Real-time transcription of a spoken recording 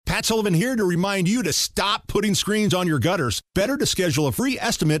Matt Sullivan here to remind you to stop putting screens on your gutters. Better to schedule a free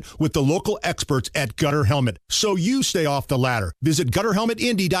estimate with the local experts at Gutter Helmet so you stay off the ladder. Visit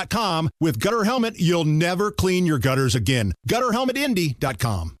GutterHelmetIndy.com. With Gutter Helmet, you'll never clean your gutters again.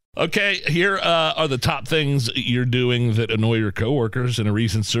 GutterHelmetIndy.com. Okay, here are the top things you're doing that annoy your coworkers. In a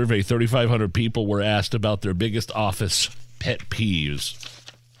recent survey, 3,500 people were asked about their biggest office pet peeves.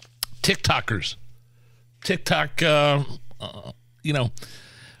 TikTokers. TikTok,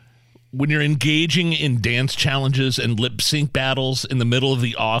 when you're engaging in dance challenges and lip sync battles in the middle of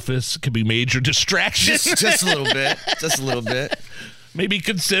the office, it can be major distraction. Just a little bit. Just a little bit. Maybe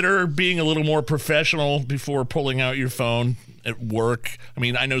consider being a little more professional before pulling out your phone at work. I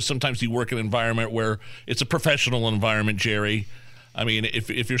mean, I know sometimes you work in an environment where it's a professional environment, Jerry. I mean,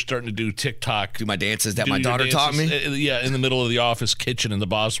 if you're starting to do TikTok. Do my dances that my daughter taught me? Yeah, in the middle of the office kitchen and the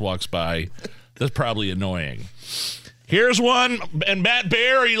boss walks by. That's probably annoying. Here's one. And Matt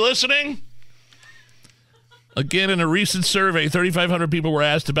Bear, are you listening? Again, in a recent survey, 3,500 people were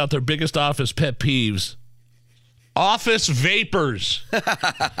asked about their biggest office pet peeves. Office vapors.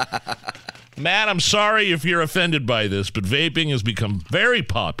 Matt, I'm sorry if you're offended by this, but vaping has become very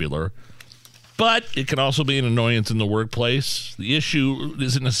popular. But it can also be an annoyance in the workplace. The issue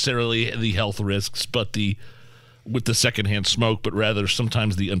isn't necessarily the health risks, but with the secondhand smoke, but rather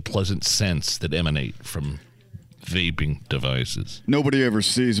sometimes the unpleasant scents that emanate from vaping devices. Nobody ever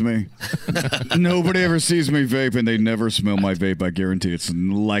sees me. Nobody ever sees me vaping. They never smell my vape. I guarantee it's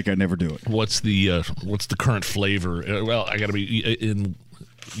like I never do it. What's the current flavor? Well, I got to be in.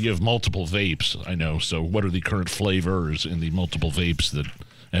 You have multiple vapes, I know. So what are the current flavors in the multiple vapes that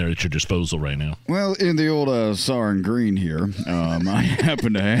are at your disposal right now? Well, in the old sour and green here, I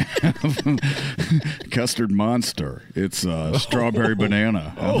happen to have custard monster. It's strawberry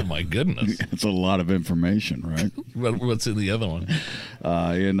banana. Oh, my goodness. It's a lot of information, right? What's in the other one?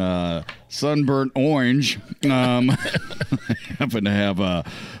 In sunburnt orange, I happen to have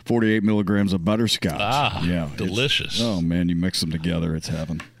 48 milligrams of butterscotch. Ah, yeah, delicious. Oh, man, you mix them together, it's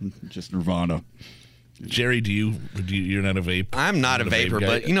heaven. Just nirvana. Jerry, you're not a vape? I'm not a vapor,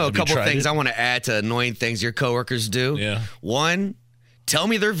 but a couple things I want to add to annoying things your coworkers do. Yeah. One, tell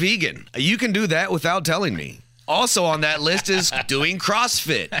me they're vegan. You can do that without telling me. Also on that list is doing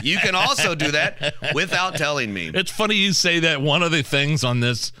CrossFit. You can also do that without telling me. It's funny you say that. One of the things on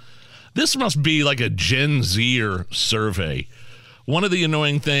this must be like a Gen Zer survey. One of the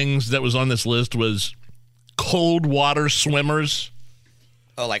annoying things that was on this list was cold water swimmers.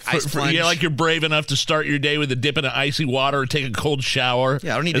 Oh, like ice plunge? Yeah, like you're brave enough to start your day with a dip in icy water or take a cold shower.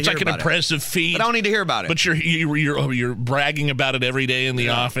 Yeah, I don't need to hear about it. It's like an impressive feat. But I don't need to hear about it. But you're bragging about it every day in the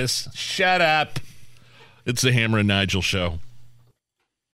office. Shut up. It's the Hammer and Nigel show.